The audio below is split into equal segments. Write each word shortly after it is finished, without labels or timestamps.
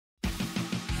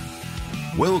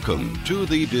Welcome to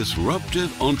the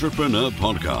Disruptive Entrepreneur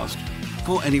Podcast.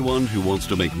 For anyone who wants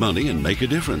to make money and make a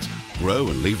difference, grow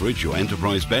and leverage your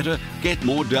enterprise better, get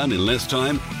more done in less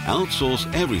time,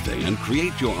 outsource everything and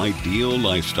create your ideal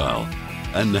lifestyle.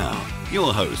 And now,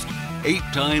 your host, 8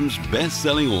 times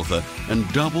best-selling author and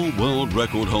double world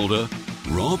record holder,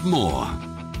 Rob Moore.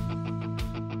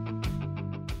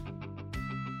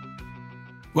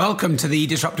 Welcome to the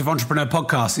Disruptive Entrepreneur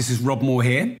Podcast. This is Rob Moore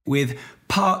here with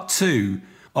part 2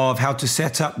 of how to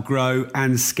set up, grow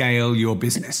and scale your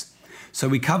business. So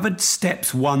we covered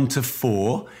steps 1 to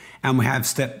 4 and we have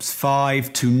steps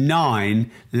 5 to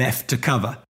 9 left to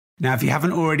cover. Now, if you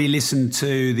haven't already listened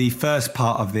to the first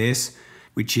part of this,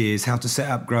 which is how to set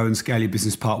up, grow and scale your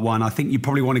business part 1, I think you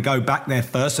probably want to go back there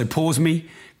first. So pause me,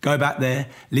 go back there,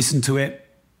 listen to it.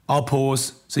 I'll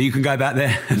pause so you can go back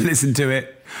there and listen to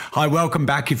it. Hi, welcome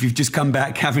back if you've just come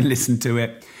back, haven't listened to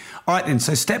it. All right then,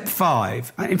 so step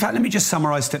 5. In fact, let me just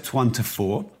summarize steps 1 to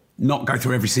 4. Not go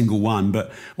through every single one,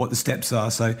 but what the steps are.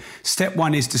 So step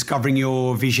 1 is discovering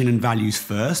your vision and values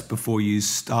first before you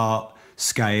start,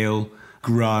 scale,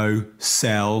 grow,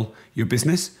 sell your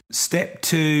business. Step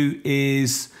 2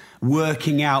 is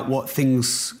working out what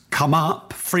things come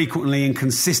up frequently and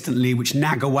consistently which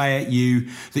nag away at you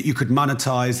that you could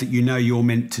monetize, that you know you're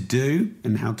meant to do,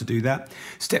 and how to do that.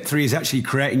 Step 3 is actually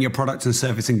creating your product and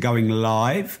service and going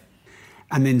live.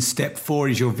 And then step 4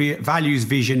 is your values,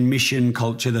 vision, mission,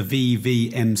 culture, the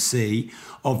VVMC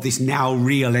of this now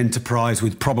real enterprise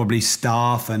with probably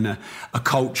staff and a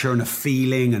culture and a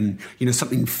feeling and,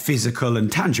 something physical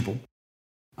and tangible.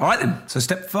 All right then, so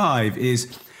step 5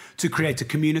 is to create a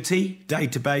community,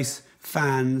 database,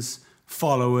 fans,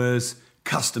 followers,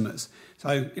 customers.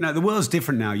 So, the world's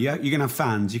different now. You're going to have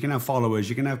fans, you can have followers,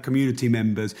 you can have community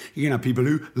members, you can have people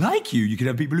who like you can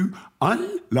have people who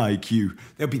unlike you.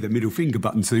 There'll be the middle finger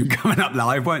button soon coming up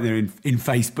live, won't there, in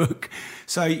Facebook?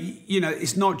 So,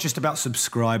 it's not just about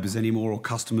subscribers anymore or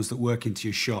customers that work into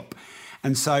your shop.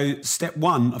 And so step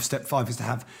 1 of step 5 is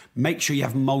to make sure you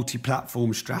have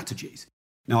multi-platform strategies.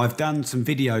 Now, I've done some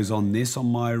videos on this on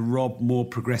my Rob Moore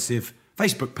Progressive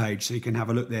Facebook page, so you can have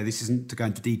a look there. This isn't to go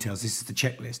into details, this is the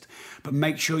checklist. But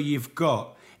make sure you've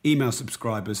got email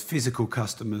subscribers, physical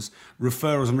customers,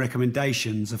 referrals and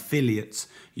recommendations, affiliates.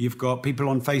 You've got people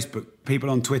on Facebook, people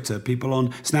on Twitter, people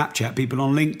on Snapchat, people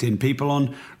on LinkedIn, people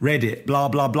on Reddit, blah,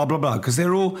 blah, blah, blah, blah. Because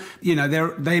they're all, you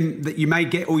may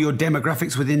get all your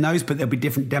demographics within those, but there'll be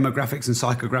different demographics and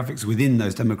psychographics within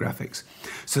those demographics.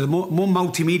 So the more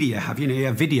multimedia you have, you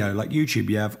have video like YouTube,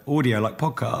 you have audio like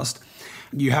podcast,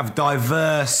 you have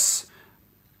diverse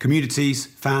communities,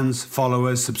 fans,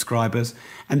 followers, subscribers.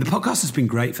 And the podcast has been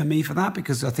great for me for that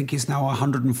because I think it's now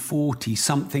 140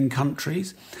 something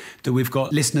countries that we've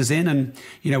got listeners in. And,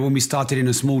 when we started in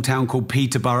a small town called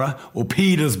Peterborough or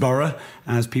Petersborough,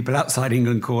 as people outside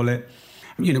England call it,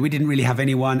 we didn't really have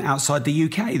anyone outside the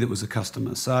UK that was a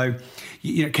customer. So,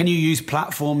 can you use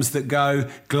platforms that go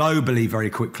globally very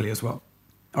quickly as well?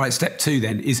 All right, step 2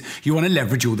 then is you want to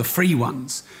leverage all the free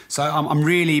ones. So I'm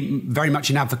really very much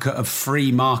an advocate of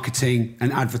free marketing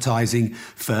and advertising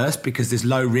first because there's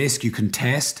low risk, you can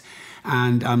test,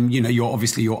 and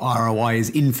your ROI is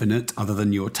infinite other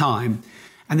than your time.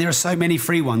 And there are so many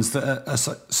free ones that are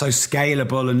so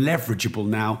scalable and leverageable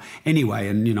now anyway.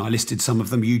 And, I listed some of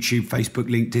them: YouTube, Facebook,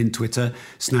 LinkedIn, Twitter,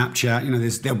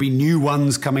 Snapchat. There'll be new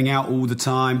ones coming out all the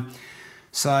time.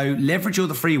 So leverage all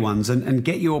the free ones and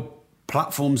get your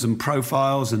platforms and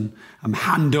profiles and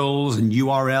handles and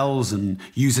URLs and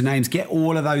usernames. Get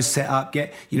all of those set up.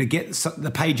 Get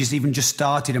the pages even just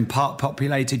started and part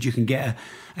populated. You can get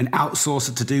an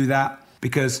outsourcer to do that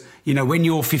because when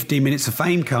your 15 minutes of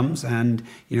fame comes and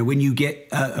when you get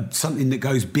something that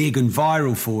goes big and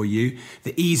viral for you,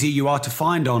 the easier you are to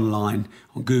find online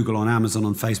on Google, on Amazon,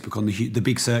 on Facebook, on the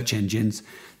big search engines.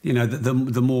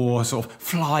 The more sort of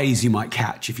flies you might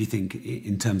catch if you think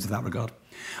in terms of that regard.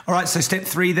 All right, so step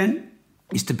 3 then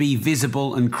is to be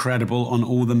visible and credible on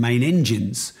all the main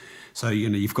engines. So,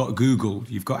 you've got Google,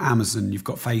 you've got Amazon, you've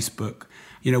got Facebook.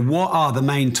 What are the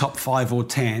main top 5 or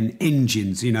 10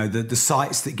 engines, the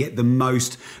sites that get the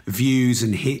most views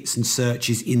and hits and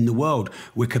searches in the world?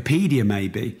 Wikipedia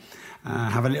maybe.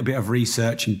 Have a little bit of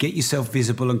research and get yourself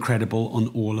visible and credible on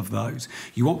all of those.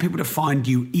 You want people to find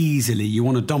you easily. You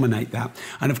want to dominate that.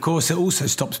 And of course, it also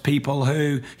stops people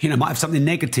who, might have something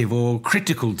negative or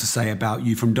critical to say about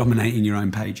you from dominating your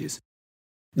own pages.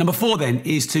 Number 4 then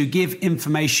is to give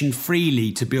information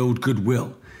freely to build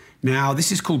goodwill. Now,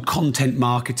 this is called content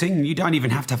marketing. You don't even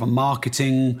have to have a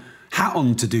marketing hat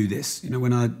on to do this.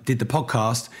 When I did the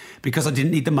podcast, because I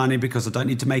didn't need the money, because I don't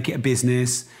need to make it a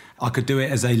business, I could do it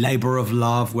as a labour of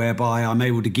love, whereby I'm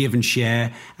able to give and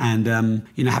share and,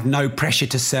 have no pressure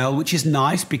to sell, which is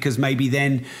nice because maybe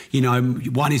then,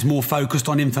 one is more focused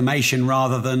on information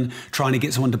rather than trying to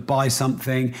get someone to buy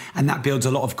something. And that builds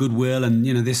a lot of goodwill. And,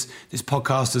 this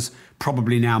podcast has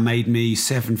probably now made me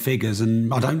 7 figures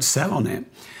and I don't sell on it.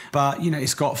 But,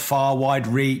 it's got far wide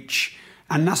reach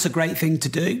and that's a great thing to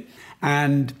do.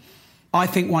 And I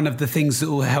think one of the things that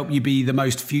will help you be the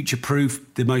most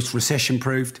future-proofed, the most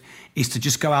recession-proofed, is to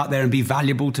just go out there and be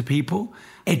valuable to people.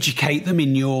 Educate them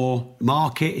in your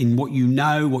market, in what you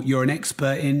know, what you're an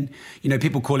expert in.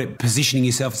 People call it positioning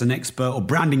yourself as an expert or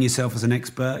branding yourself as an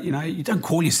expert. You don't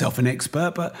call yourself an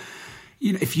expert, but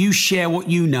if you share what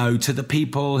you know to the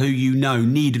people who you know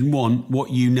need and want what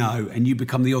you know, and you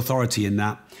become the authority in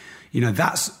that,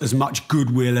 that's as much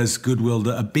goodwill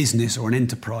that a business or an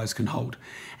enterprise can hold.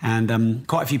 And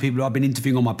quite a few people I've been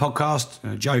interviewing on my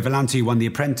podcast, Joe Valenti, who won The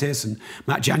Apprentice, and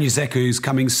Matt Janusek, who's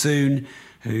coming soon,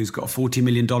 who's got a $40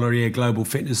 million a year global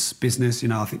fitness business.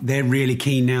 I think they're really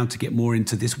keen now to get more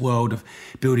into this world of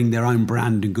building their own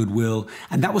brand and goodwill.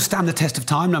 And that will stand the test of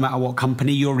time no matter what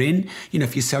company you're in.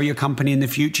 If you sell your company in the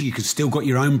future, you can still got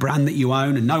your own brand that you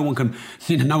own and no one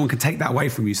can take that away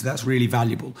from you. So that's really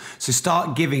valuable. So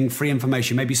start giving free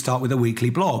information. Maybe start with a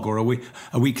weekly blog or a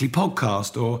weekly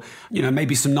podcast or,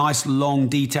 maybe some nice long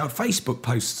detailed Facebook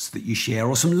posts that you share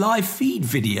or some live feed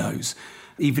videos.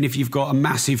 Even if you've got a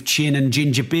massive chin and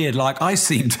ginger beard like I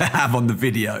seem to have on the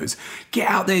videos, get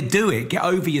out there, do it. Get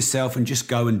over yourself and just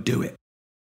go and do it.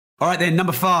 All right, then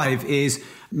number 5 is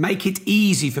make it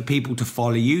easy for people to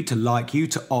follow you, to like you,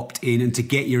 to opt in and to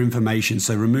get your information.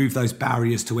 So remove those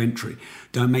barriers to entry.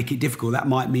 Don't make it difficult. That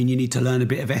might mean you need to learn a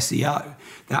bit of SEO.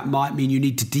 That might mean you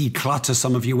need to declutter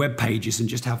some of your web pages and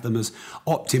just have them as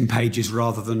opt-in pages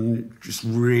rather than just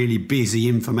really busy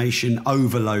information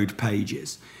overload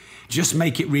pages. Just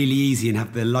make it really easy and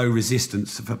have the low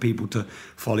resistance for people to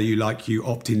follow you, like you,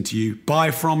 opt into you,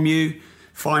 buy from you,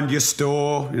 find your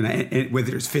store,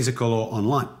 whether it's physical or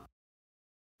online.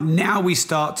 Now we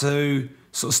start to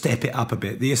sort of step it up a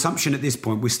bit. The assumption at this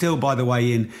point, we're still, by the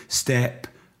way, in step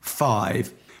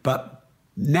 5, but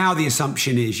now the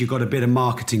assumption is you've got a bit of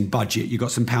marketing budget. You've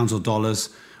got some pounds or dollars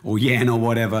or yen or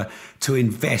whatever to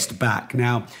invest back.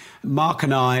 Now, Mark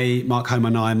Home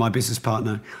and I, my business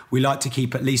partner, we like to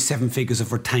keep at least 7 figures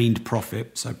of retained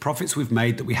profit. So profits we've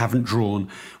made that we haven't drawn,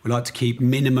 we like to keep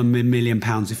minimum £1 million,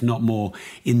 if not more,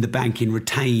 in the bank in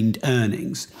retained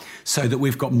earnings so that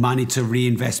we've got money to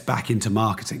reinvest back into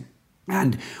marketing.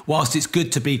 And whilst it's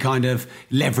good to be kind of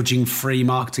leveraging free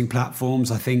marketing platforms,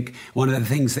 I think one of the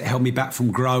things that held me back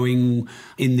from growing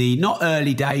in the not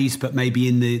early days, but maybe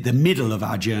in the middle of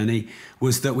our journey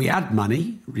was that we had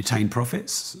money, retained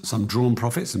profits, some drawn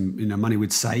profits and money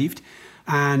we'd saved.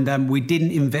 And we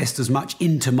didn't invest as much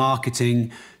into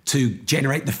marketing to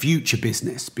generate the future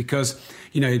business because,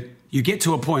 you get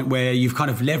to a point where you've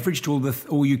kind of leveraged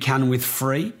all you can with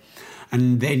free.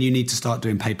 And then you need to start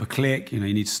doing pay-per-click. You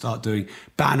need to start doing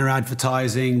banner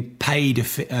advertising, paid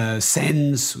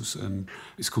sends.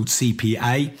 It's called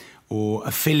CPA, or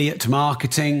affiliate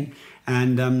marketing.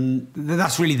 And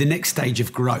that's really the next stage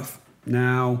of growth.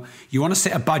 Now, you want to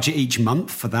set a budget each month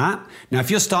for that. Now,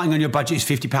 if you're starting on your budget is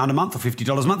 £50 a month or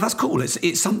 $50 a month, that's cool.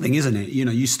 It's something, isn't it?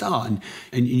 You start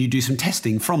and you do some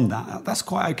testing from that. That's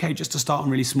quite okay just to start on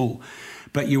really small.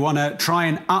 But you want to try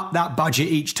and up that budget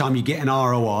each time you get an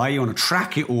ROI. You want to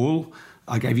track it all.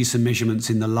 I gave you some measurements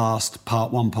in the last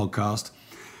part 1 podcast.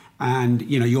 And,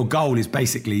 your goal is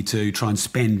basically to try and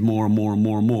spend more and more and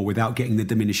more and more without getting the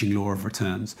diminishing law of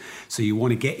returns. So you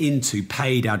want to get into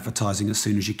paid advertising as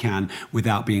soon as you can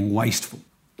without being wasteful.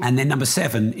 And then number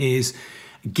 7 is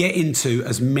get into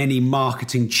as many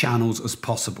marketing channels as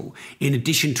possible. In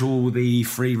addition to all the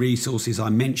free resources I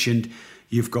mentioned,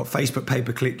 you've got Facebook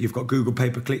pay-per-click, you've got Google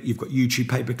pay-per-click, you've got YouTube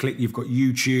pay-per-click, you've got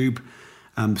YouTube,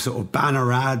 sort of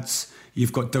banner ads,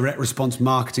 you've got direct response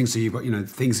marketing, so you've got,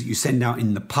 things that you send out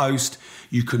in the post.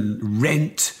 You can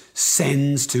rent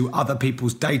sends to other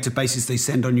people's databases they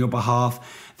send on your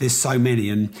behalf. There's so many.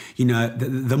 And,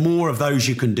 the more of those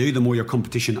you can do, the more your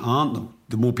competition aren't,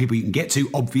 the more people you can get to,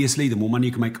 obviously, the more money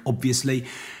you can make, obviously.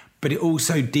 But it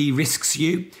also de-risks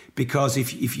you because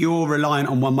if you're reliant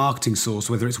on one marketing source,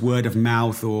 whether it's word of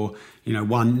mouth or,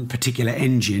 one particular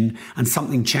engine, and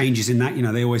something changes in that,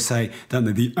 they always say, don't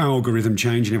they, the algorithm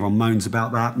change, and everyone moans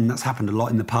about that. And that's happened a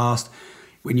lot in the past.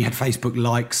 When you had Facebook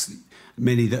likes,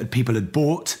 many that people had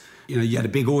bought, you had a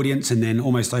big audience, and then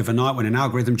almost overnight when an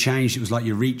algorithm changed, it was like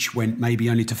your reach went maybe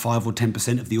only to 5 or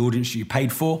 10% of the audience you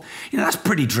paid for. That's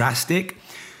pretty drastic.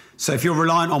 So if you're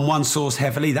reliant on one source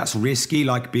heavily, that's risky,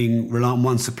 like being reliant on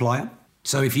one supplier.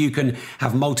 So if you can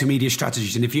have multimedia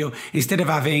strategies, and if you're, instead of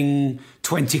having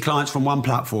 20 clients from one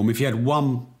platform, if you had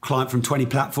one client from 20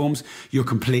 platforms, you're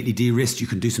completely de-risked. You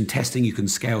can do some testing, you can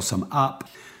scale some up.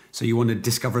 So you want to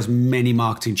discover as many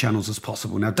marketing channels as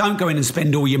possible. Now, don't go in and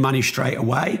spend all your money straight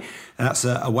away. That's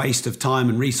a waste of time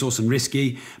and resource and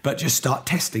risky, but just start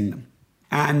testing them.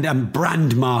 And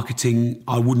brand marketing,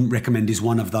 I wouldn't recommend is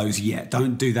one of those yet.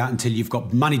 Don't do that until you've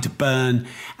got money to burn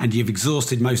and you've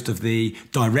exhausted most of the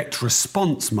direct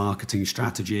response marketing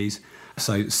strategies.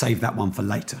 So save that one for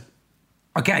later.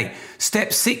 Okay,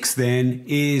 step 6 then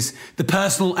is the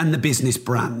personal and the business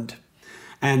brand.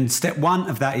 And step 1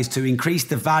 of that is to increase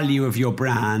the value of your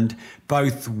brand,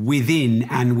 both within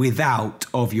and without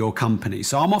of your company.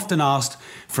 So I'm often asked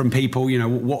from people,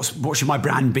 what should my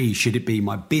brand be? Should it be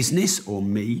my business or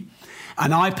me?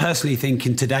 And I personally think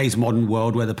in today's modern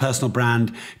world where the personal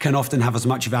brand can often have as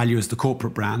much value as the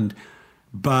corporate brand,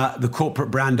 but the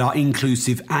corporate brand are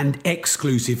inclusive and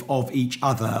exclusive of each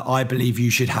other, I believe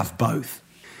you should have both.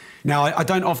 Now, I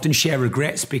don't often share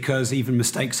regrets because even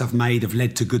mistakes I've made have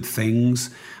led to good things,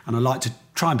 and I like to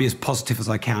try and be as positive as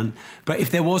I can. But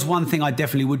if there was one thing I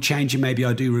definitely would change, and maybe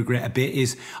I do regret a bit,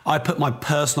 is I put my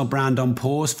personal brand on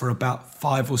pause for about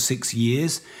 5 or 6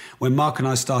 years. When Mark and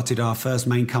I started our first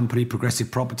main company,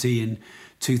 Progressive Property, in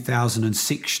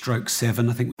 2006/7,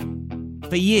 I think.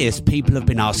 For years, people have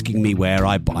been asking me where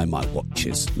I buy my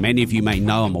watches. Many of you may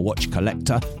know I'm a watch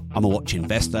collector, I'm a watch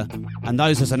investor, and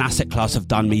those as an asset class have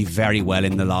done me very well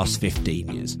in the last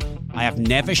 15 years. I have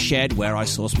never shared where I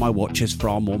source my watches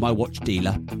from or my watch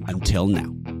dealer until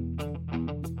now.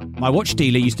 My watch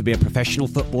dealer used to be a professional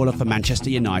footballer for Manchester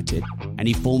United, and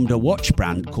he formed a watch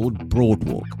brand called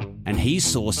Broadwalk. And he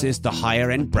sources the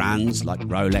higher-end brands like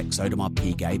Rolex, Audemars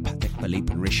Piguet, Patek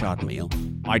Philippe and Richard Mille.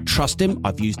 I trust him,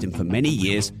 I've used him for many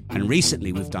years, and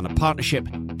recently we've done a partnership.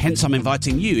 Hence, I'm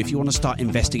inviting you, if you want to start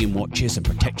investing in watches and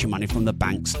protect your money from the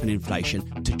banks and inflation,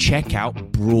 to check out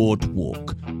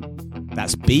Broadwalk.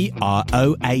 That's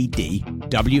BROADWALK.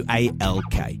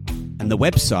 And the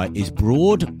website is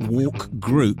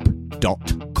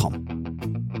broadwalkgroup.com.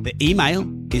 The email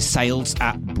is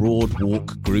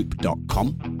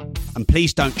sales@broadwalkgroup.com. And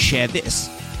please don't share this,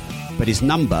 but his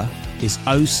number is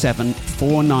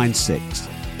 07496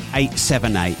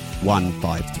 878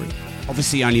 153.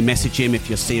 Obviously, only message him if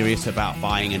you're serious about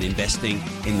buying and investing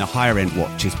in the higher end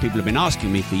watches. People have been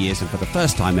asking me for years, and for the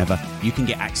first time ever, you can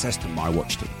get access to my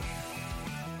watch team.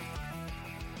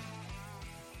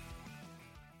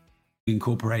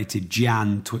 Incorporated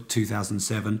Jan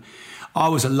 2007. I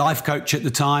was a life coach at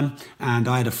the time, and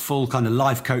I had a full kind of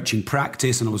life coaching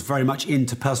practice, and I was very much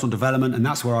into personal development, and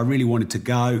that's where I really wanted to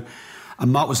go.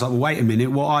 And Mark was like, well, wait a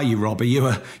minute, what are you, Rob? Are you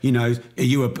a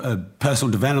personal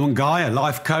development guy, a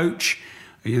life coach,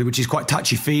 which is quite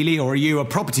touchy-feely, or are you a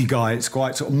property guy? It's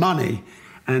quite sort of money.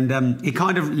 And it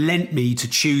kind of lent me to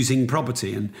choosing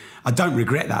property. And I don't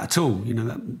regret that at all.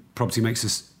 That property makes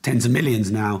us tens of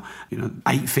millions now,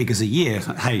 8 figures a year.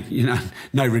 Hey,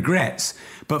 no regrets.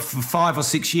 But for 5 or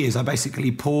 6 years, I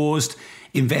basically paused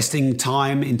investing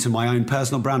time into my own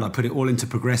personal brand. I put it all into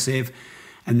Progressive.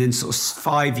 And then sort of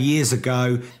 5 years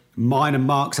ago, mine and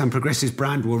Mark's and Progressive's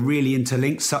brand were really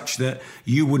interlinked, such that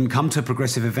you wouldn't come to a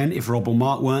Progressive event if Rob or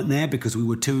Mark weren't there, because we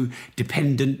were too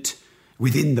dependent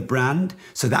within the brand.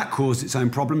 So that caused its own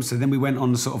problems. So then we went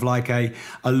on sort of like a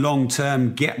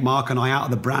long-term get Mark and I out of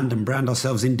the brand and brand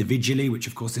ourselves individually, which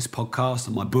of course this podcast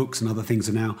and my books and other things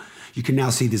are now, you can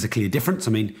now see there's a clear difference.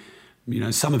 I mean,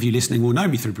 some of you listening will know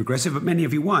me through Progressive, but many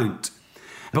of you won't.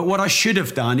 But what I should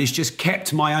have done is just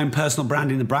kept my own personal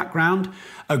brand in the background,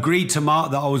 agreed to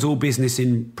Mark that I was all business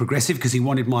in Progressive because he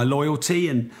wanted my loyalty,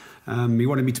 and he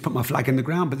wanted me to put my flag in the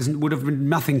ground, but there would have been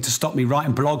nothing to stop me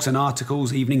writing blogs and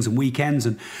articles, evenings and weekends,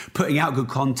 and putting out good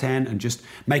content and just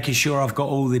making sure I've got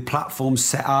all the platforms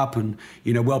set up and,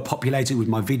 well populated with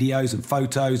my videos and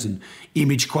photos and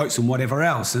image quotes and whatever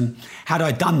else. And had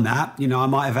I done that, I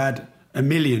might have had 1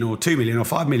 million or 2 million or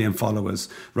 5 million followers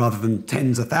rather than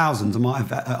tens of thousands. I might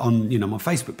have on, my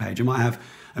Facebook page, I might have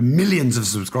millions of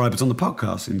subscribers on the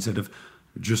podcast instead of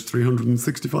just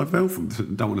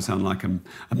 365,000. Don't want to sound like I'm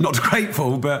not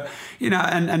grateful, but,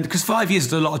 and because 5 years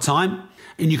is a lot of time,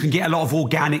 and you can get a lot of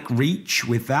organic reach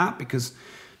with that because,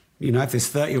 if there's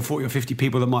 30 or 40 or 50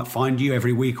 people that might find you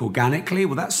every week organically,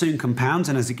 well, that soon compounds.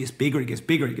 And as it gets bigger, it gets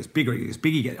bigger, it gets bigger, it gets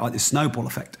bigger, you get like this snowball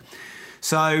effect.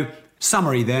 So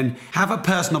Summary then, have a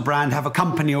personal brand, have a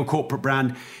company or corporate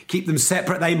brand, keep them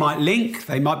separate. They might link,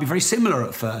 they might be very similar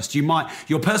at first.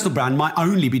 Your personal brand might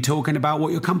only be talking about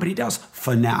what your company does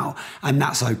for now, and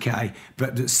that's okay.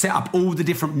 But set up all the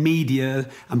different media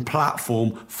and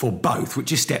platform for both,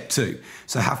 which is step 2.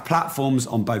 So have platforms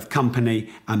on both company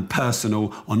and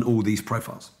personal on all these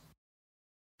profiles.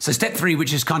 So step 3,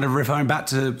 which is kind of referring back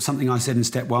to something I said in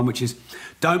step 1, which is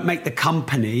don't make the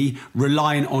company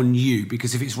reliant on you,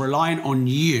 because if it's reliant on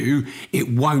you, it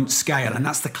won't scale. And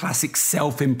that's the classic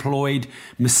self-employed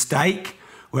mistake,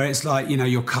 where it's like,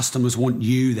 your customers want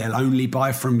you, they'll only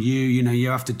buy from you, you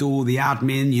have to do all the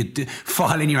admin, you're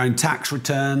filing your own tax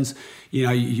returns,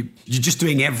 you're just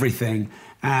doing everything.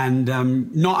 And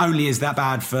not only is that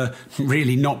bad for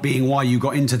really not being why you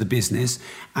got into the business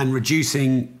and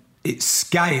reducing its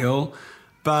scale,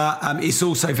 but it's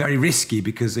also very risky,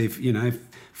 because if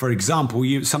for example,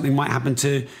 something might happen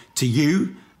to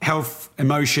you, health,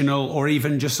 emotional, or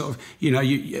even just sort of,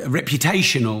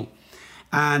 reputational.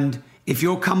 And if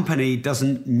your company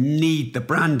doesn't need the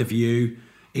brand of you,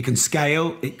 it can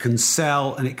scale, it can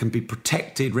sell, and it can be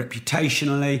protected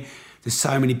reputationally. There's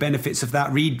so many benefits of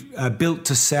that. Read Built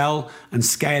to Sell and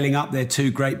Scaling Up. They're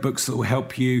 2 great books that will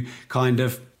help you kind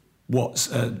of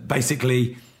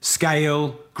basically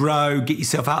scale, grow, get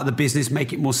yourself out of the business,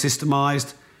 make it more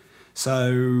systemized.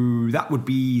 So that would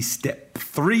be step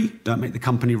 3. Don't make the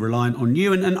company reliant on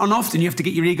you. And often you have to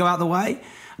get your ego out of the way,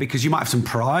 because you might have some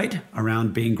pride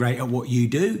around being great at what you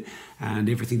do and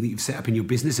everything that you've set up in your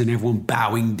business, and everyone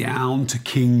bowing down to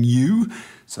king you.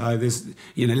 So there's,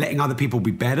 letting other people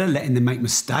be better, letting them make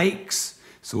mistakes.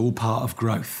 It's all part of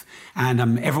growth.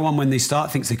 And everyone, when they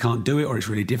start, thinks they can't do it or it's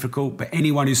really difficult. But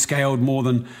anyone who's scaled more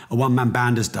than a one-man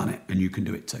band has done it, and you can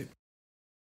do it too.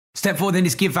 Step 4 then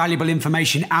is give valuable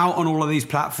information out on all of these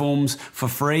platforms for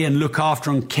free, and look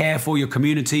after and care for your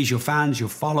communities, your fans, your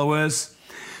followers.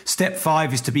 Step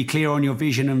 5 is to be clear on your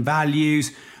vision and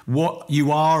values, what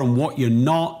you are and what you're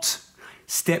not.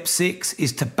 Step 6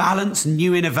 is to balance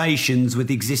new innovations with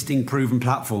existing proven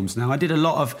platforms. Now, I did a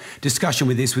lot of discussion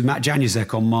with this with Matt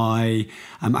Januzek on my,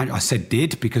 I said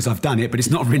did because I've done it, but it's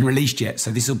not been released yet.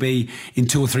 So this will be in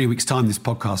 2 or 3 weeks' time, this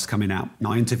podcast coming out. And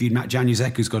I interviewed Matt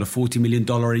Januzek, who's got a $40 million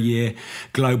a year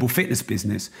global fitness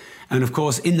business. And of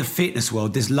course, in the fitness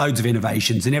world, there's loads of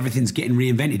innovations and everything's getting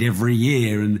reinvented every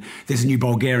year. And there's a new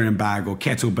Bulgarian bag or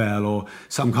kettlebell or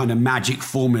some kind of magic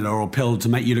formula or pill to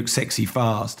make you look sexy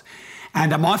fast.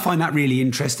 And I find that really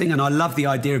interesting. And I love the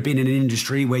idea of being in an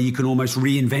industry where you can almost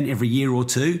reinvent every year or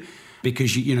two,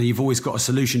 because you've always got a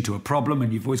solution to a problem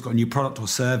and you've always got a new product or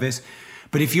service.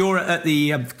 But if you're at the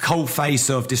coalface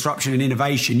of disruption and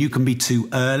innovation, you can be too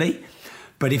early.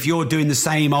 But if you're doing the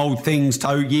same old things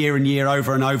year and year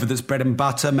over and over, that's bread and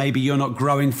butter, maybe you're not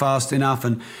growing fast enough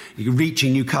and you're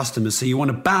reaching new customers. So you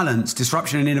want to balance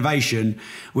disruption and innovation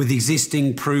with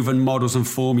existing proven models and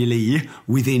formulae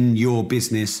within your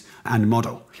business and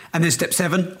model. And then step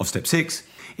 7 of step 6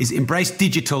 is embrace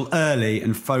digital early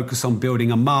and focus on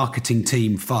building a marketing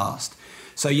team fast.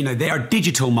 So, there are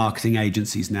digital marketing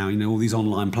agencies now, all these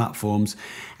online platforms.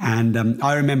 And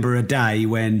I remember a day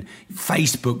when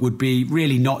Facebook would be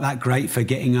really not that great for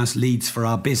getting us leads for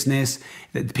our business.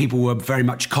 That people were very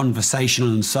much conversational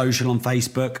and social on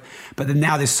Facebook. But then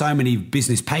now there's so many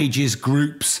business pages,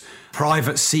 groups,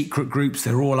 private secret groups.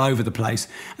 They're all over the place.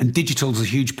 And digital is a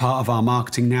huge part of our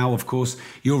marketing now. Of course,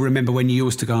 you'll remember when you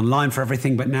used to go online for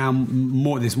everything, but now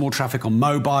there's more traffic on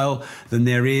mobile than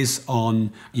there is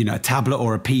on, a tablet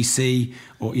or a PC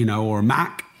or a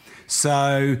Mac.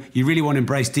 So you really want to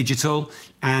embrace digital.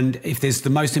 And if there's the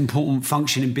most important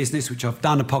function in business, which I've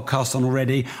done a podcast on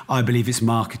already, I believe it's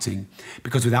marketing.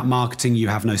 Because without marketing, you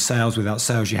have no sales. Without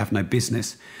sales, you have no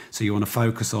business. So you want to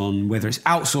focus on whether it's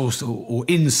outsourced or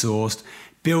insourced,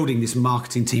 building this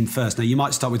marketing team first. Now, you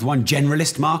might start with one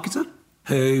generalist marketer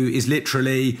who is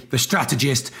literally the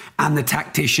strategist and the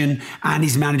tactician, and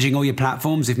he's managing all your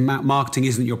platforms if marketing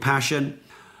isn't your passion.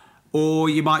 Or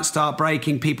you might start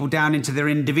breaking people down into their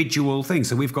individual things.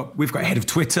 So we've got head of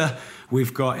Twitter,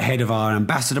 we've got head of our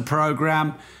ambassador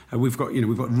program, we've got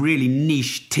really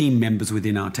niche team members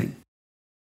within our team.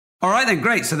 All right then,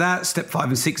 great. So that's step 5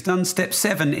 and 6 done. Step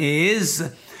 7 is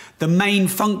the main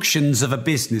functions of a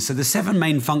business. So the 7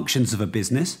 main functions of a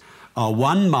business are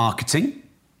 1, marketing.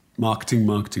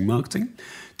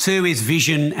 2 is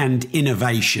vision and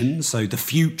innovation. So the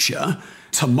future,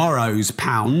 tomorrow's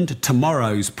pound,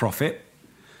 tomorrow's profit,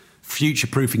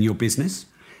 future-proofing your business.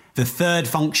 The 3rd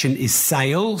function is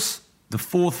sales. The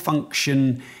 4th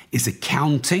function is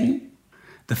accounting.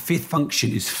 The 5th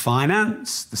function is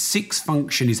finance. The 6th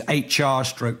function is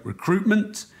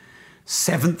HR/recruitment.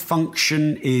 Seventh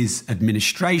function is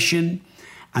administration,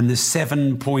 and the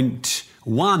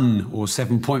 7.1 or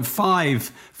 7.5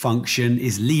 function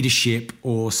is leadership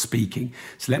or speaking.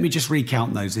 So let me just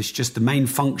recount those. It's just the main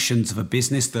functions of a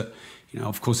business that,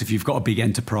 of course, if you've got a big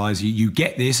enterprise, you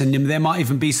get this, and there might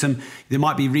even be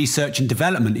research and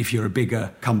development if you're a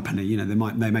bigger company.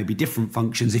 There may be different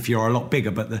functions if you're a lot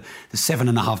bigger, but the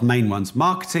 7.5 main ones: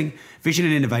 marketing, vision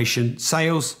and innovation,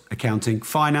 sales, accounting,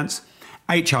 finance,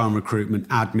 HR and recruitment,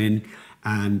 admin,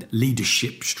 and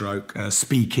leadership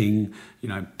speaking,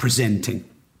 presenting.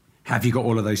 Have you got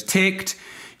all of those ticked?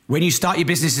 When you start your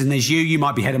business and there's you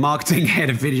might be head of marketing, head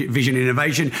of vision and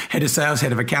innovation, head of sales,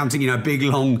 head of accounting, big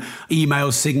long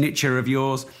email signature of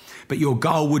yours. But your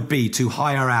goal would be to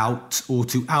hire out or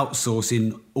to outsource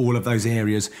in all of those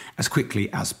areas as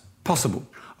quickly as possible.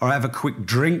 Or have a quick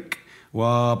drink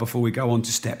before we go on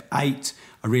to step 8.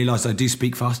 I realised I do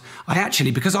speak fast.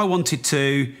 Because I wanted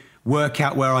to work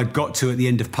out where I'd got to at the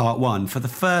end of part 1, for the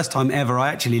first time ever, I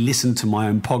actually listened to my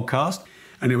own podcast.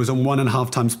 And it was on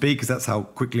 1.5 times speed, because that's how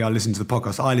quickly I listen to the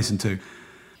podcast I listen to. And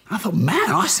I thought,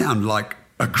 man, I sound like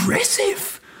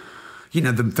aggressive.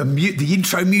 The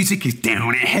intro music is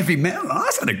down in heavy metal. I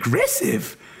sound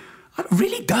aggressive. I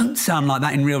really don't sound like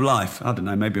that in real life. I don't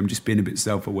know, maybe I'm just being a bit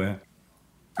self-aware.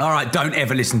 All right, don't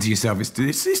ever listen to yourself.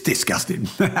 It's disgusting.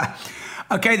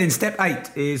 Okay, then step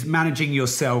 8 is managing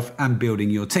yourself and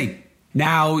building your team.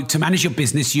 Now, to manage your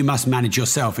business, you must manage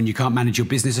yourself, and you can't manage your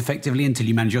business effectively until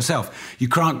you manage yourself. You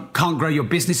can't grow your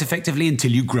business effectively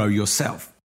until you grow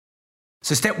yourself.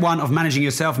 So step 1 of managing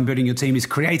yourself and building your team is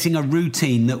creating a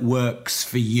routine that works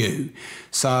for you.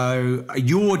 So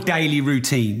your daily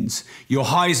routines, your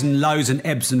highs and lows and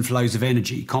ebbs and flows of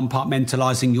energy,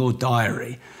 compartmentalizing your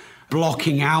diary,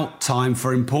 blocking out time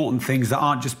for important things that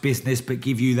aren't just business, but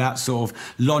give you that sort of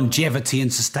longevity and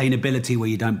sustainability where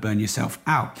you don't burn yourself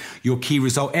out. Your key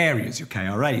result areas, your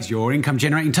KRAs, your income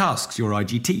generating tasks, your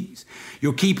IGTs,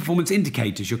 your key performance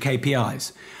indicators, your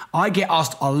KPIs. I get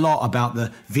asked a lot about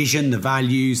the vision, the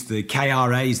values, the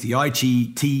KRAs, the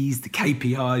IGTs, the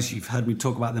KPIs. You've heard me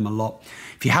talk about them a lot.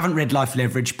 If you haven't read Life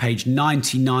Leverage, page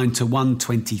 99 to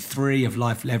 123 of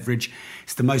Life Leverage,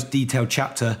 it's the most detailed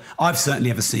chapter I've certainly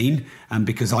ever seen,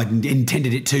 because I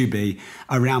intended it to be,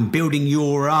 around building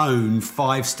your own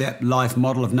 5-step life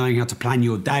model of knowing how to plan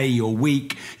your day, your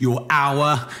week, your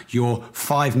hour, your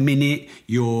 5-minute,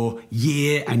 your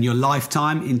year, and your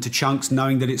lifetime into chunks,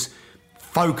 knowing that it's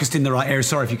focused in the right area.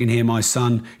 Sorry if you can hear my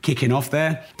son kicking off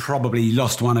there. Probably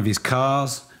lost one of his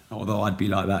cars, although I'd be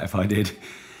like that if I did.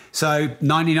 So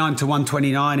 99 to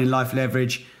 129 in Life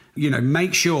Leverage,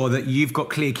 make sure that you've got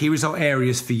clear key result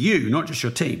areas for you, not just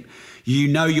your team. You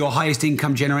know your highest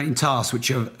income generating tasks, which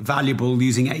are valuable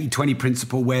using 80-20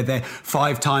 principle, where they're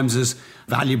 5 times as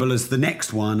valuable as the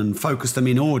next one, and focus them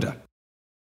in order.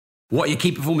 What are your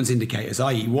key performance indicators,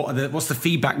 i.e. what's the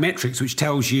feedback metrics which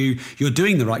tells you you're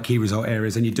doing the right key result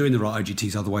areas and you're doing the right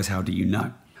IGTs, otherwise how do you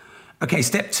know? Okay,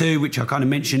 step 2, which I kind of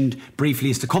mentioned briefly,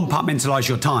 is to compartmentalize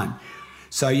your time.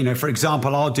 So, for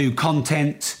example, I'll do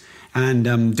content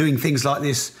and doing things like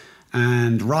this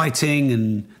and writing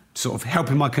and sort of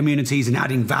helping my communities and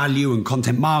adding value and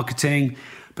content marketing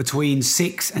between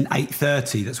 6 and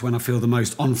 8:30. That's when I feel the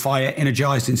most on fire,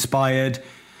 energized, inspired,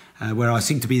 where I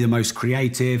seem to be the most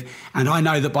creative. And I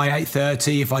know that by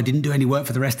 8:30, if I didn't do any work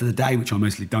for the rest of the day, which I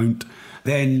mostly don't,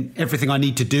 then everything I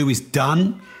need to do is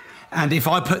done. And if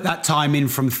I put that time in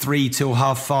from 3 till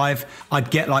 5:30, I'd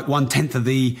get like 1/10 of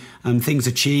the things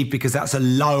achieved, because that's a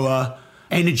lower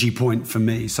energy point for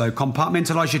me. So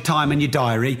compartmentalize your time and your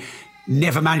diary.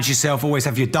 Never manage yourself, always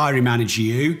have your diary manage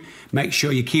you. Make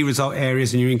sure your key result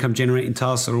areas and your income generating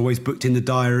tasks are always booked in the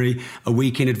diary a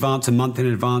week in advance, a month in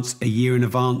advance, a year in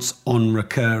advance, on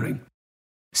recurring.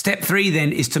 Step 3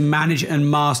 then is to manage and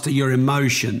master your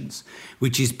emotions,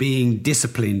 which is being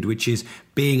disciplined, which is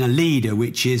being a leader,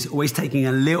 which is always taking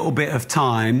a little bit of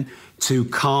time to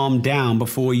calm down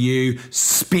before you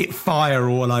spit fire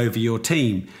all over your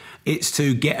team. It's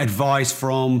to get advice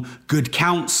from good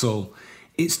counsel.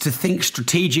 It's to think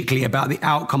strategically about the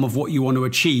outcome of what you want to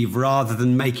achieve, rather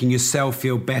than making yourself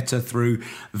feel better through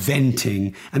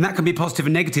venting. And that can be positive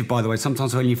and negative, by the way.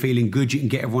 Sometimes when you're feeling good, you can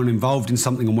get everyone involved in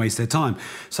something and waste their time.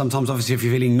 Sometimes, obviously, if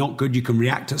you're feeling not good, you can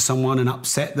react at someone and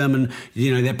upset them, and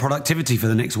their productivity for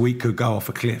the next week could go off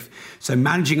a cliff. So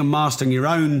managing and mastering your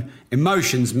own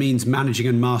emotions means managing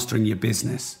and mastering your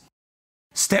business.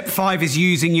 Step 4 is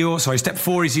using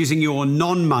your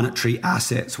non-monetary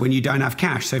assets when you don't have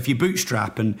cash. So if you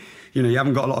bootstrap and you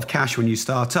haven't got a lot of cash when you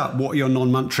start up, what are your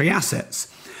non-monetary assets?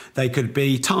 They could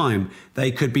be time,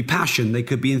 they could be passion, they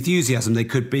could be enthusiasm, they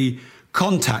could be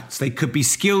contacts. They could be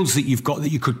skills that you've got that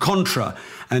you could contra.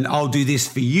 And I'll do this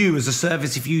for you as a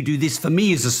service. If you do this for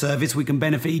me as a service, we can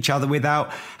benefit each other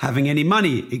without having any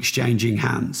money exchanging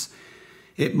hands.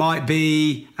 It might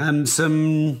be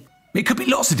it could be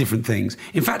lots of different things.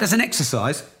 In fact, as an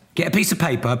exercise, get a piece of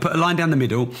paper, put a line down the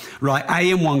middle, write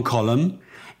A in one column,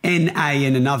 NA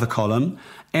in another column.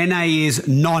 NA is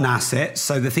non-assets,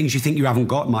 so the things you think you haven't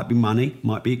got might be money,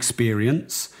 might be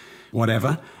experience,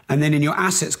 whatever. And then in your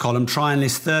assets column, try and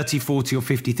list 30, 40 or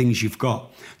 50 things you've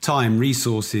got. Time,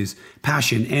 resources,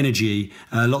 passion, energy,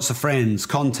 lots of friends,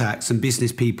 contacts, some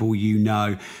business people you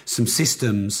know, some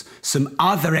systems, some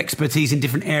other expertise in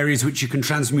different areas which you can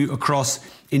transmute across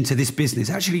into this business.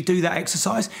 Actually do that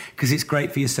exercise because it's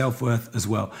great for your self-worth as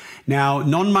well. Now,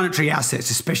 non-monetary assets,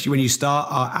 especially when you start,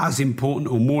 are as important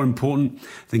or more important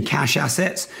than cash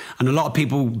assets. And a lot of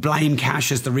people blame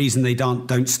cash as the reason they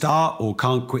don't start or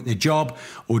can't quit their job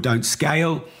or don't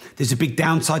scale. There's a big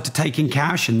downside to taking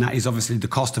cash, and that is obviously the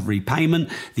cost of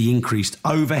repayment, the increased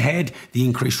overhead, the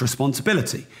increased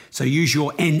responsibility. So use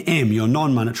your NM, your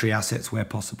non-monetary assets, where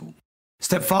possible.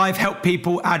 Step 5, help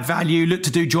people add value. Look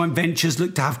to do joint ventures,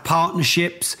 look to have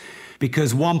partnerships,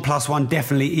 because 1 + 1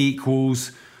 definitely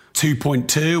equals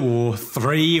 2.2 or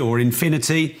 3 or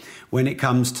infinity when it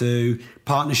comes to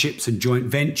partnerships and joint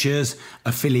ventures,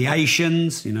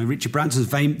 affiliations. You know, Richard Branson's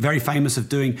very famous of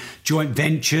doing joint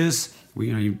ventures.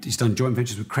 He's done joint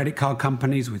ventures with credit card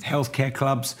companies, with healthcare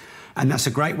clubs, and that's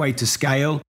a great way to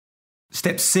scale.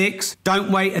 Step 6,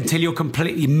 don't wait until you're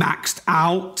completely maxed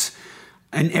out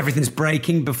and everything's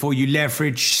breaking before you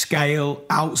leverage, scale,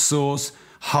 outsource,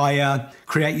 hire,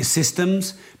 create your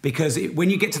systems. Because when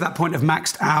you get to that point of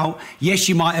maxed out, yes,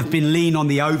 you might have been lean on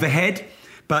the overhead,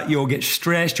 but you'll get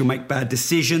stressed, you'll make bad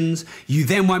decisions. You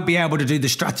then won't be able to do the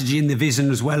strategy and the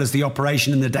vision as well as the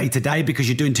operation and the day-to-day because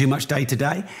you're doing too much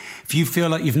day-to-day. If you feel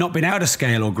like you've not been able to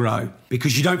scale or grow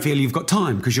because you don't feel you've got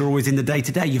time because you're always in the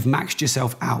day-to-day, you've maxed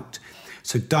yourself out.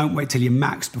 So don't wait till you're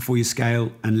maxed before you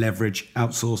scale and leverage,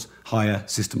 outsource, hire,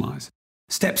 systemize.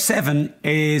 Step 7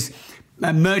 is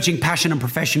merging passion and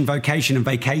profession, vocation and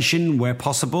vacation where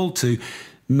possible to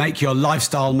make your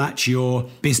lifestyle match your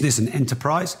business and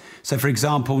enterprise. So for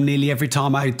example, nearly every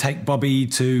time I take Bobby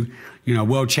to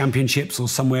world championships or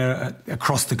somewhere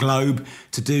across the globe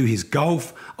to do his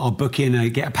golf, I'll book in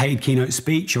get a paid keynote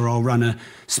speech, or I'll run a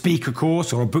speaker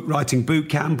course, or a book writing boot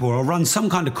camp, or I'll run some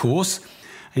kind of course.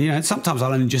 And sometimes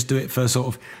I'll only just do it for sort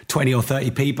of 20 or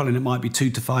 30 people, and it might be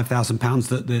 £2,000 to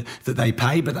 £5,000 that they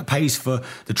pay, but that pays for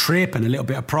the trip and a little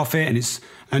bit of profit, and it's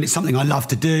something I love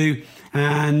to do.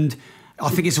 And I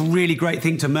think it's a really great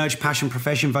thing to merge passion,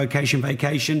 profession, vocation,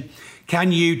 vacation.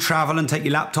 Can you travel and take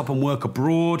your laptop and work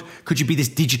abroad? Could you be this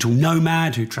digital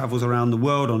nomad who travels around the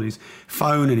world on his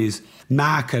phone and his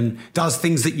Mac and does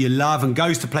things that you love and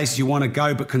goes to places you want to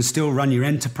go but can still run your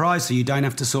enterprise so you don't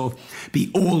have to sort of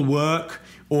be all work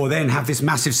or then have this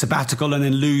massive sabbatical and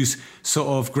then lose sort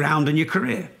of ground in your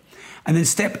career? And then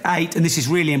step 8, and this is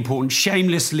really important,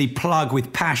 shamelessly plug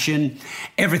with passion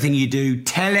everything you do.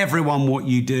 Tell everyone what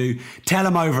you do. Tell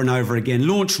them over and over again.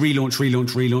 Launch, relaunch,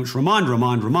 relaunch, relaunch. Remind,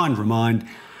 remind, remind, remind.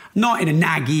 Not in a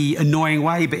naggy, annoying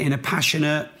way, but in a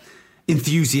passionate,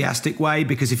 enthusiastic way.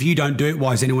 Because if you don't do it,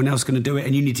 why is anyone else going to do it?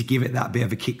 And you need to give it that bit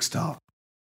of a kickstart.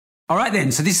 All right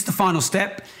then, so this is the final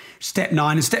step. Step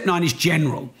 9, and step 9 is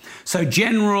general. So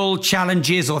general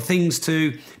challenges or things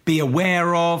to be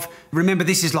aware of. Remember,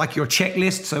 this is like your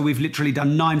checklist. So we've literally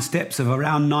done 9 steps of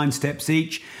around 9 steps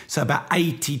each. So about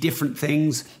 80 different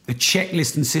things, a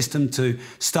checklist and system to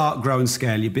start, grow and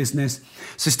scale your business.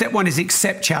 So step 1 is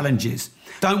accept challenges.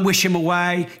 Don't wish them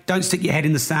away. Don't stick your head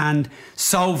in the sand.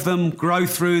 Solve them, grow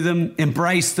through them,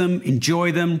 embrace them,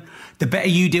 enjoy them. The better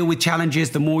you deal with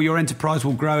challenges, the more your enterprise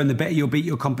will grow and the better you'll beat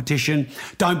your competition.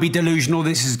 Don't be delusional.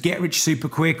 This is get rich super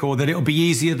quick or that it'll be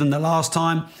easier than the last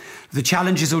time. The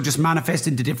challenges will just manifest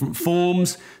into different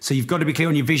forms. So you've got to be clear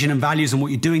on your vision and values and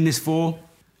what you're doing this for.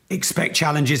 Expect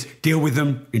challenges, deal with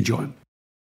them, enjoy them.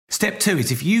 Step 2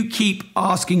 is if you keep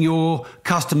asking your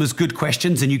customers good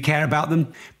questions and you care about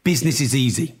them, business is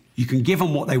easy. You can give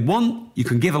them what they want, you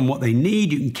can give them what they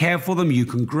need, you can care for them, you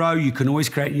can grow, you can always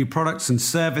create new products and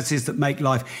services that make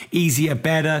life easier,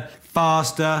 better,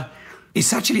 faster.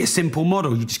 It's actually a simple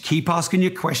model. You just keep asking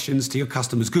your questions to your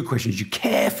customers, good questions. You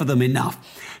care for them enough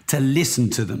to listen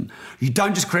to them. You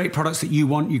don't just create products that you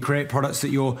want, you create products that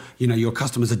your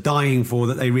customers are dying for,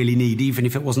 that they really need, even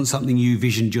if it wasn't something you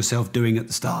visioned yourself doing at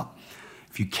the start.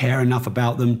 If you care enough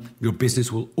about them, your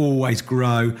business will always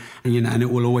grow and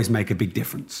it will always make a big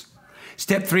difference.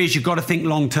 Step 3 is you've got to think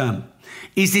long term.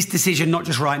 Is this decision not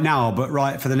just right now, but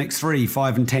right for the next 3,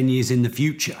 5 and 10 years in the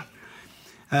future?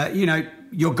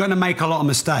 You're going to make a lot of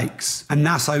mistakes, and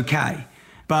that's okay.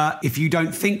 But if you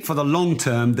don't think for the long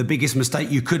term, the biggest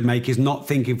mistake you could make is not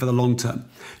thinking for the long term.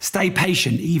 Stay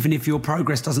patient, even if your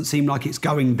progress doesn't seem like it's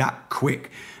going that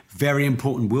quick. Very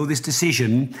important. Will this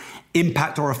decision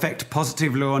impact or affect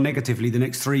positively or negatively the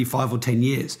next 3, 5 or 10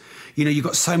 years? You've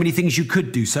got so many things you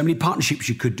could do, so many partnerships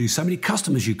you could do, so many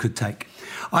customers you could take.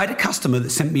 I had a customer that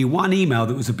sent me one email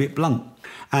that was a bit blunt.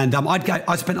 And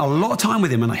I spent a lot of time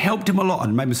with him, and I helped him a lot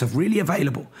and made myself really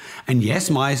available. And yes,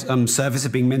 my service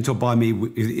of being mentored by me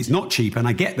is not cheap, and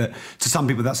I get that to some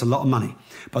people that's a lot of money.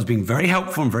 But I was being very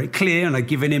helpful and very clear, and I'd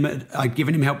given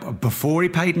him help before he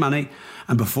paid money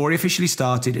and before he officially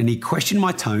started, and he questioned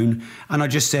my tone. And I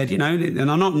just said, and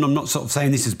I'm not sort of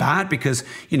saying this is bad, because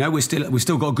we've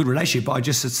still got a good relationship. But I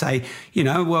just say,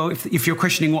 well, if you're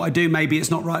questioning what I do, maybe it's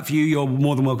not right for you. You're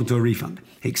more than welcome to a refund.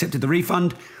 He accepted the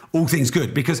refund. All things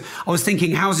good, because I was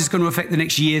thinking, how is this going to affect the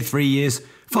next year, 3 years,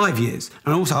 5 years?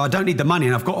 And also, I don't need the money,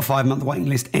 and I've got a 5-month waiting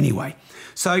list anyway.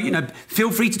 So,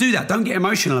 feel free to do that. Don't get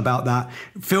emotional about that.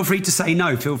 Feel free to say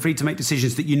no. Feel free to make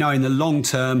decisions that in the long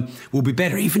term will be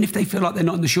better, even if they feel like they're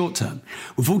not in the short term.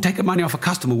 We've all taken money off a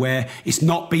customer where it's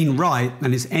not been right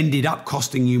and it's ended up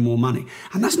costing you more money.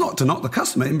 And that's not to knock the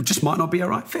customer. It just might not be a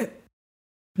right fit.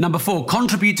 Number 4,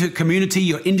 contribute to a community,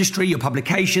 your industry, your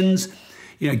publications.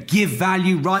 Give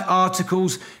value, write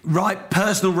articles, write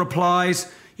personal replies,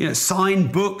 sign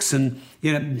books, and,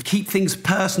 keep things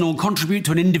personal, contribute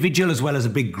to an individual as well as a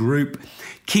big group.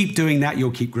 Keep doing that, you'll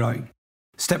keep growing.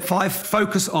 Step 5,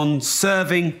 focus on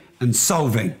serving and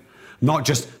solving, not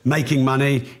just making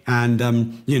money and,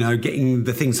 getting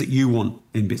the things that you want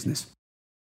in business.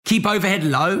 Keep overhead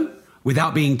low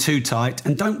without being too tight,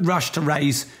 and don't rush to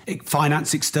raise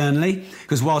finance externally,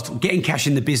 because whilst getting cash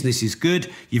in the business is good,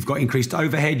 you've got increased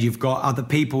overhead, you've got other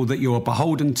people that you're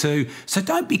beholden to. So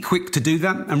don't be quick to do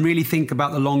that, and really think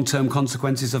about the long-term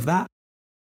consequences of that.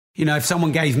 If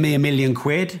someone gave me £1 million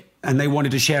and they wanted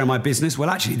to share in my business,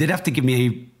 well, actually, they'd have to give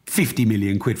me 50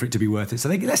 million quid for it to be worth it. So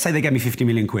let's say they gave me 50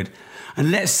 million quid. And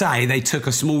let's say they took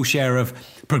a small share of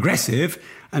Progressive,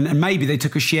 and maybe they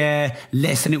took a share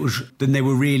less than they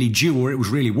were really due or it was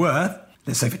really worth,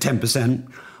 let's say for 10%.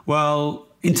 Well,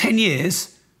 in 10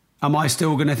 years, am I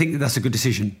still going to think that that's a good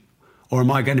decision? Or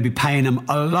am I going to be paying them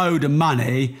a load of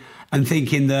money and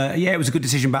thinking that, it was a good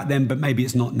decision back then, but maybe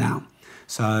it's not now?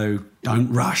 So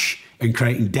don't rush in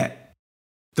creating debt.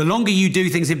 The longer you do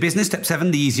things in business, step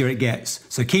 7, the easier it gets.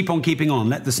 So keep on keeping on.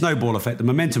 Let the snowball effect, the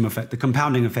momentum effect, the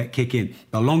compounding effect kick in.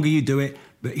 The longer you do it,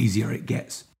 the easier it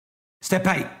gets. Step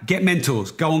 8, get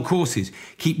mentors, go on courses,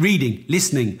 keep reading,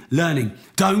 listening, learning.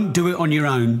 Don't do it on your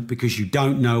own, because you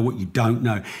don't know what you don't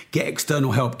know. Get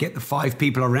external help, get the 5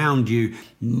 people around you,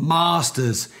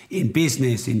 masters in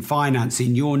business, in finance,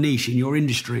 in your niche, in your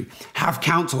industry. Have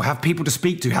counsel, have people to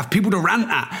speak to, have people to rant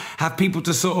at, have people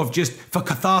to sort of just, for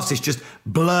catharsis, just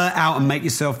blur out and make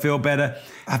yourself feel better.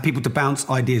 Have people to bounce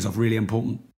ideas off, really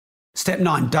important. Step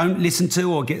 9, don't listen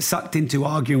to or get sucked into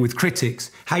arguing with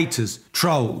critics, haters,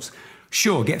 trolls.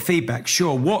 Sure, get feedback.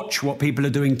 Sure, watch what people are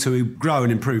doing to grow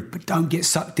and improve, but don't get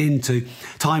sucked into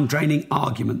time-draining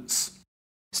arguments.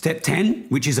 Step 10,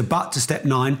 which is a but to step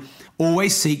 9,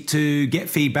 always seek to get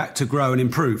feedback to grow and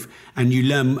improve. And you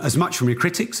learn as much from your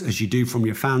critics as you do from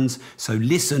your fans. So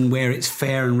listen where it's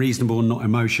fair and reasonable and not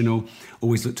emotional.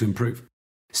 Always look to improve.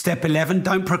 Step 11,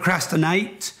 don't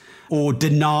procrastinate or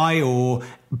deny or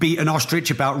beat an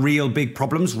ostrich about real big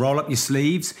problems. Roll up your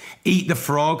sleeves, eat the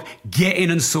frog, get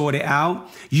in and sort it out.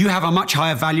 You have a much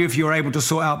higher value if you're able to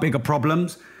sort out bigger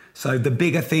problems. So the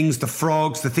bigger things, the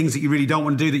frogs, the things that you really don't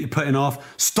want to do that you're putting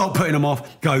off, stop putting them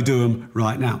off, go do them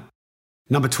right now.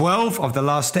 Number 12 of the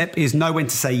last step is know when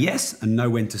to say yes and know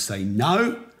when to say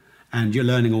no. And you're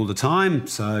learning all the time,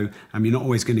 so you're not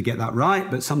always going to get that right,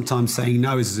 but sometimes saying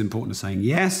no is as important as saying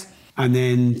yes. And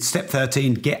then step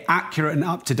 13, get accurate and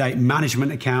up-to-date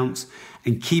management accounts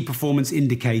and key performance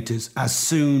indicators as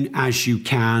soon as you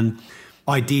can.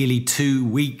 Ideally 2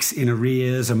 weeks in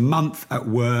arrears, a month at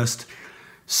worst.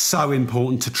 So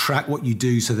important to track what you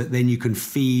do so that then you can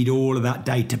feed all of that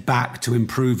data back to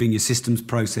improving your systems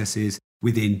processes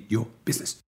within your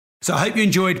business. So I hope you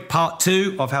enjoyed part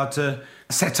 2 of how to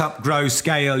set up, grow,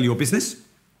 scale your business.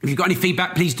 If you've got any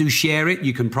feedback, please do share it.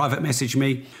 You can private message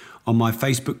me on my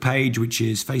Facebook page, which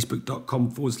is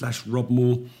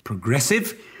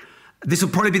facebook.com/RobMooreProgressive. This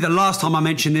will probably be the last time I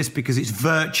mention this because it's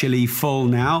virtually full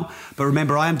now. But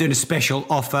remember, I am doing a special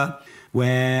offer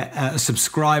where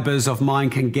subscribers of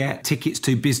mine can get tickets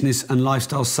to Business and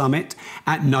Lifestyle Summit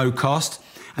at no cost.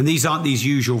 And these aren't these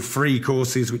usual free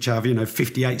courses which have,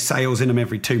 58 sales in them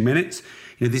every 2 minutes.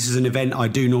 This is an event I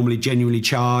do normally genuinely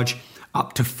charge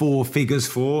up to 4 figures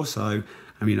for. So,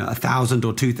 £1,000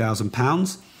 or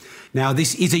 £2,000. Now,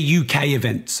 this is a UK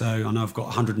event, so I know I've got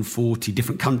 140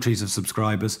 different countries of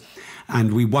subscribers,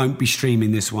 and we won't be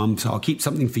streaming this one, so I'll keep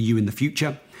something for you in the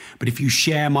future. But if you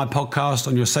share my podcast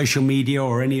on your social media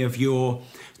or any of your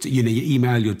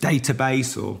email, your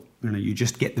database, or you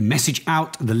just get the message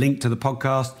out, the link to the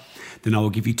podcast, then I will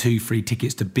give you 2 free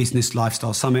tickets to Business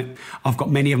Lifestyle Summit. I've got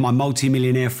many of my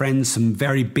multi-millionaire friends, some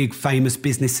very big famous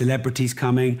business celebrities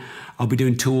coming. I'll be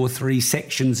doing 2 or 3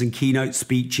 sections and keynote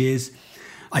speeches.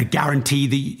 I guarantee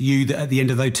you that at the end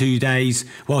of those 2 days,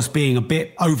 whilst being a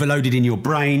bit overloaded in your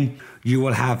brain, you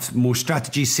will have more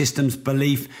strategy, systems,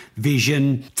 belief,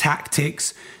 vision,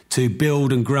 tactics to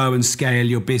build and grow and scale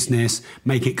your business,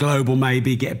 make it global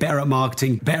maybe, get better at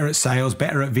marketing, better at sales,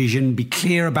 better at vision, be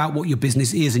clear about what your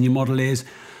business is and your model is,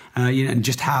 and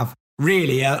just have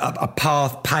really a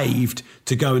path paved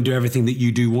to go and do everything that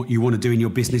you do, what you want to do in your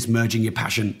business, merging your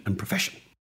passion and profession.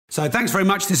 So thanks very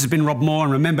much. This has been Rob Moore.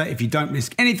 And remember, if you don't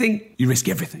risk anything, you risk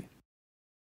everything.